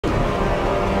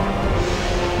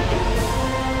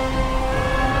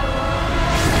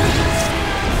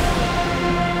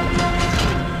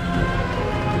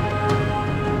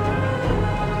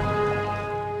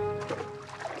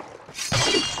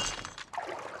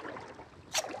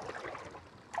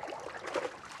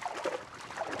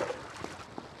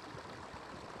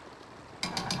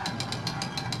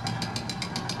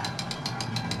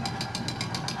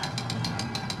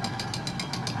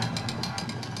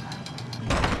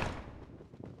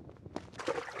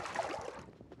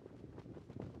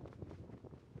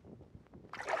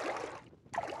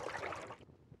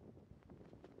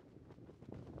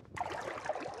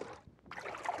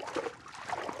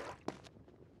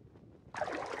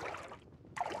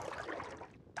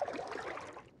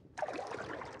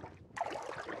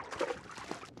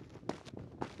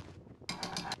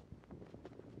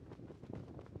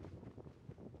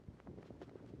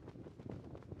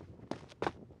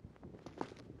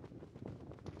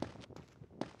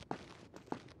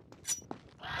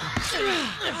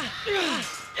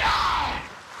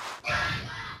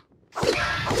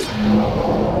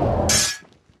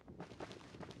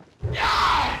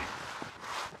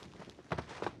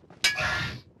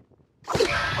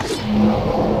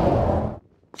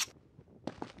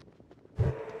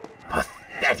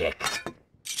Pathetic.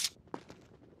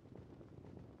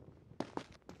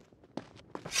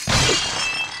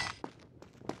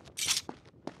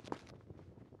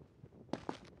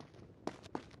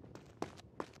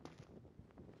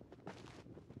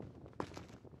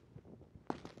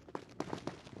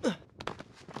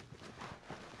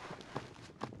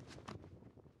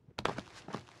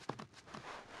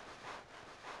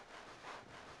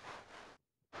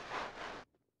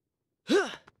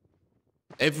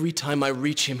 Every time I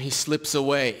reach him, he slips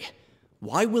away.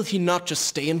 Why will he not just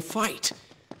stay and fight?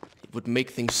 It would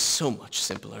make things so much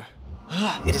simpler.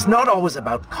 It is not always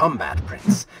about combat,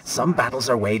 Prince. Some battles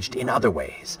are waged in other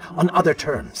ways, on other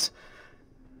terms.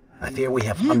 I fear we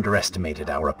have underestimated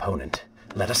our opponent.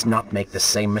 Let us not make the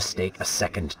same mistake a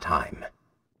second time.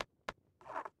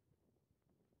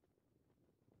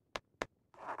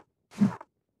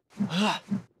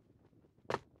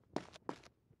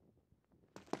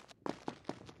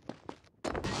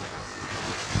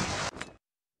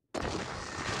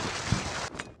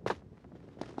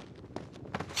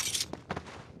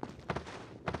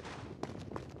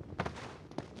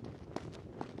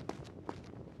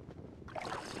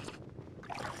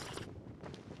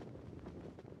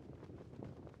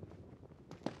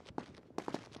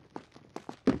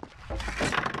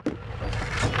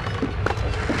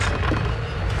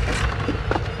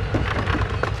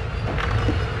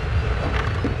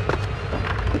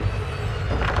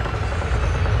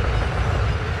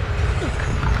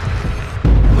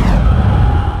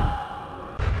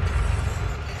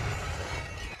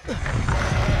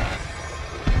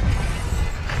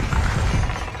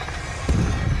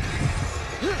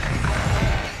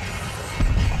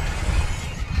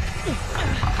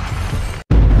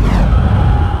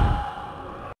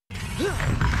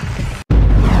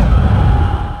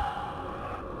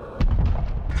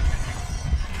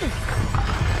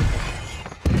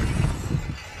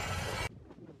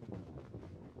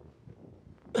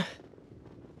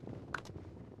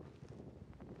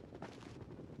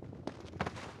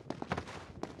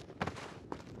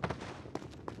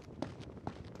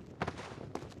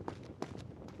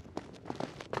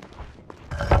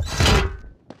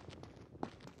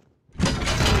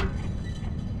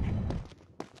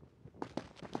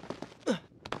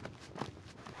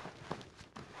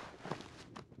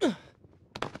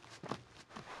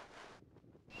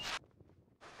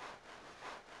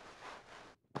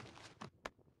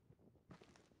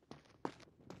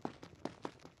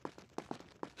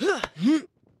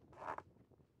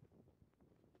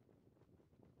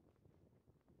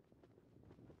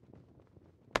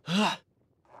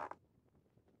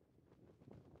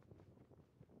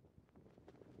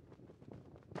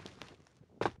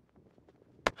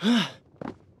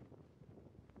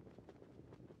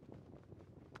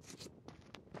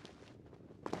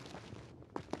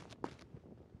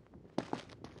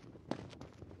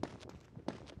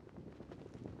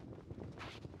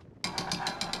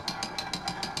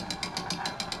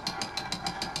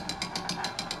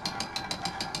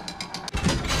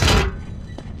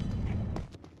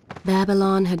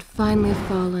 Babylon had finally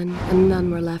fallen, and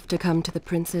none were left to come to the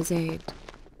prince's aid.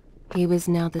 He was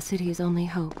now the city's only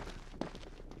hope.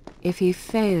 If he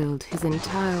failed, his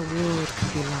entire world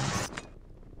could be lost.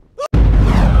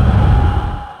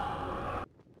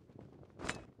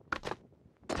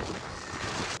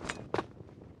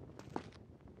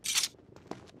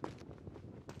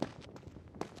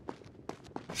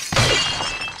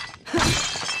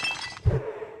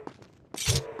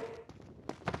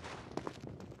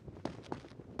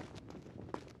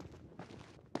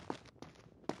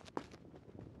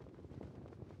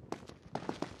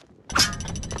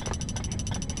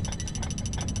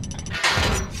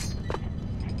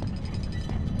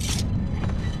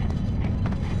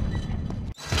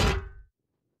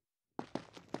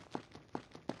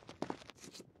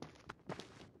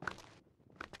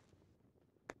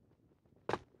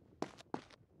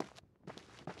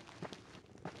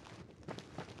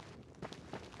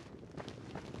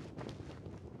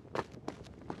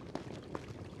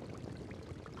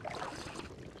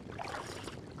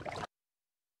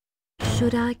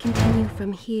 Should I continue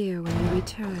from here when you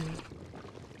return?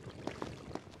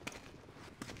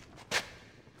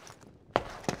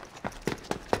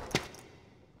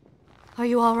 Are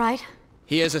you all right?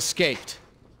 He has escaped.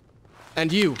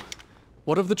 And you?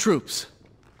 What of the troops?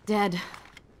 Dead.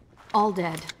 All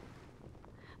dead.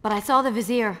 But I saw the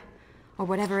Vizier, Or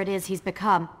whatever it is he's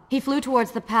become. He flew towards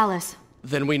the palace.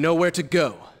 Then we know where to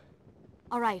go.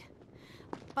 All right.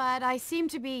 But I seem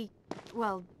to be,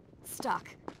 well, stuck.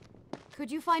 Could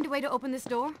you find a way to open this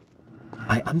door?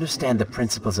 I understand the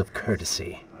principles of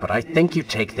courtesy, but I think you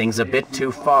take things a bit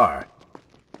too far.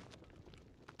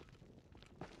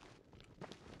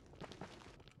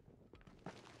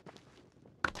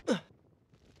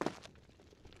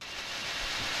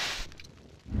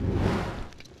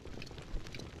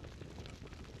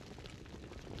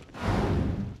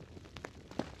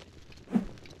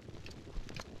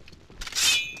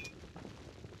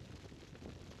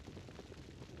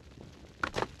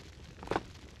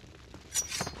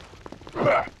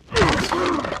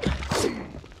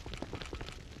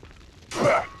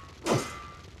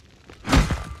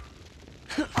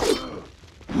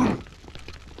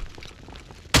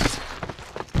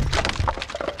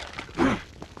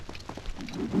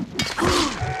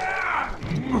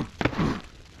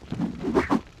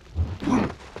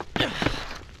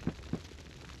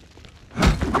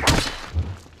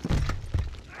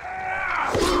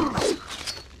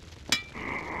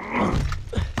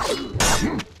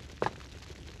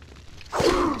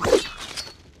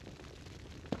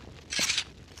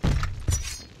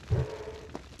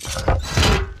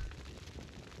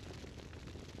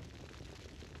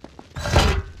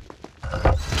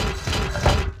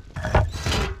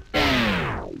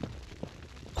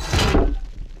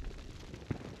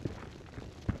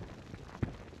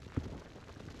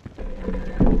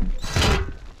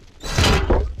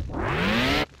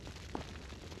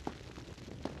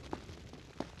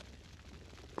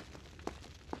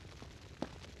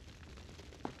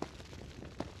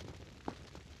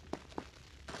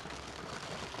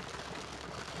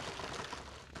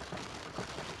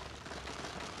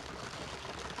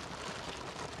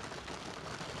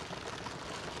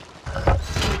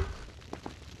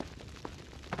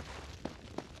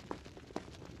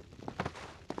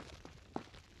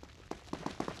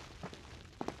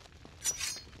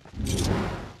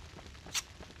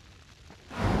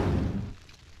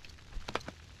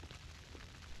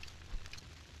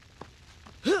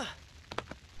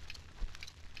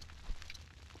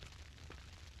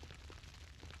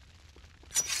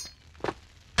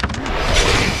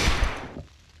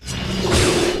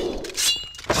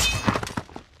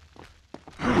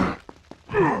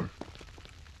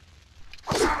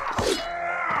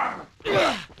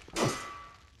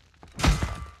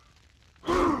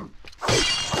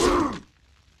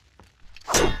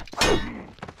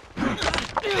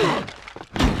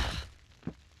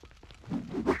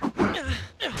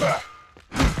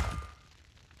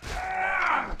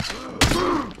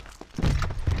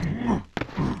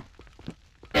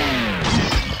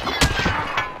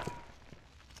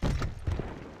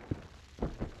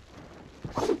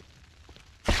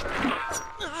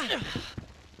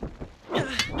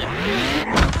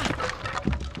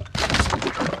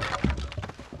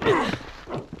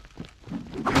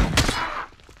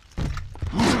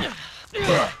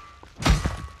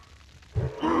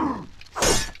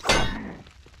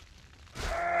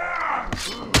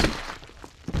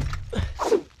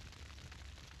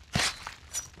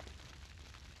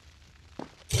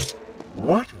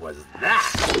 What was that?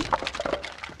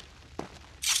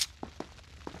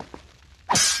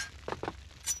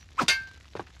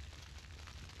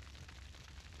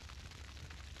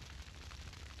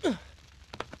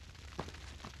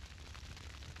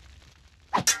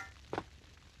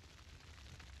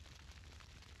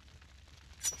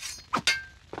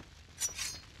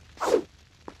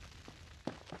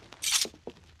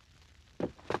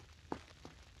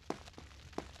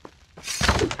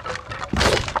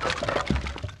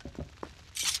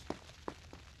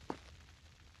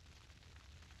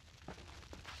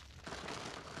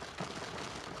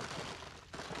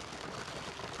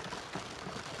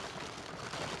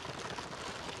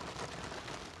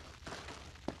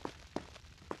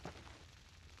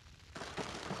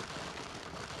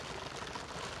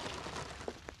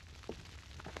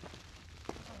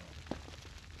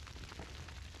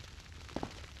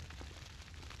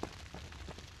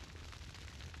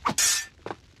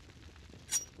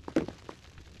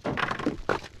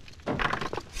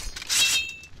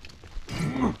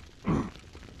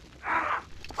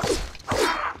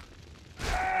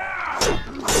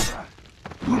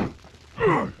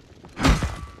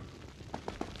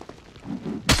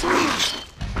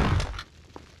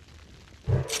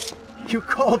 You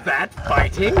call that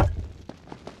fighting?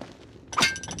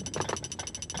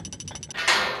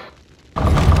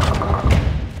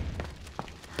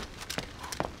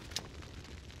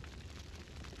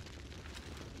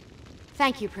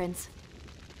 Thank you, Prince.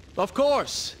 Of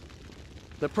course.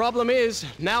 The problem is,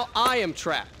 now I am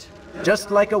trapped. Just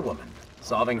like a woman.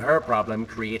 Solving her problem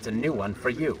creates a new one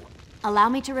for you. Allow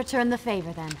me to return the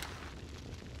favor, then.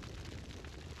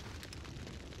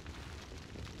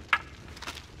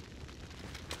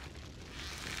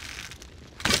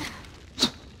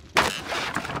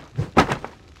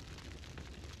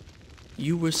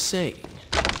 You were saying...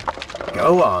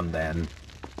 Go on, then.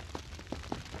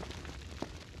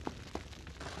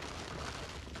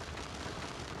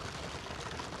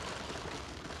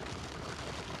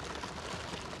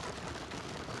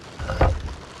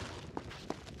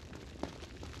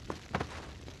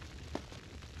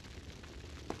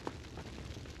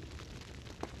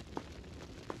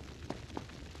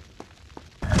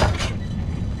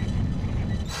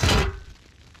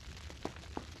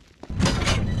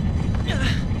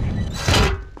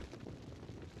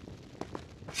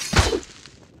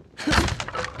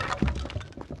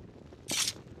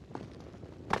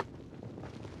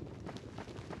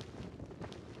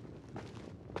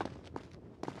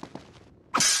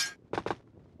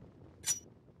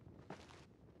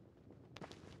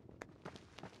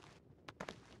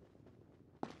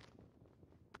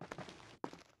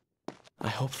 I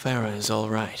hope Farah is all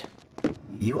right.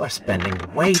 You are spending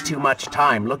way too much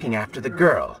time looking after the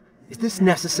girl. Is this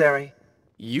necessary?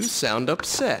 You sound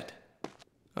upset.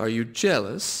 Are you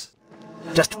jealous?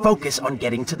 Just focus on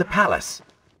getting to the palace.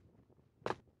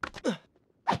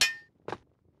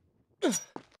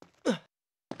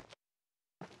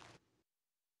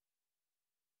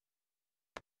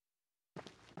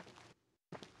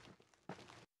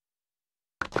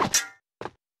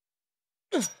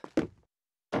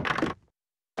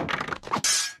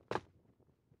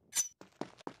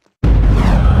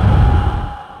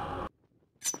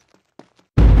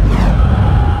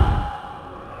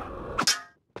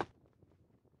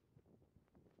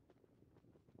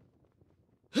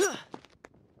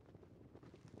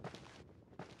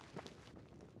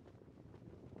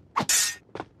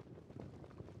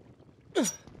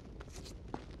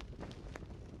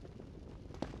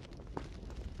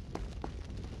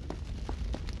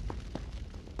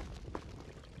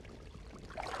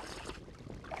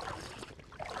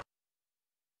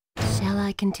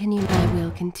 I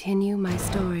will continue my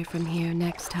story from here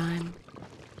next time.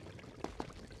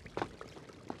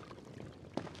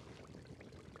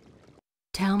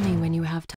 Tell me when you have time.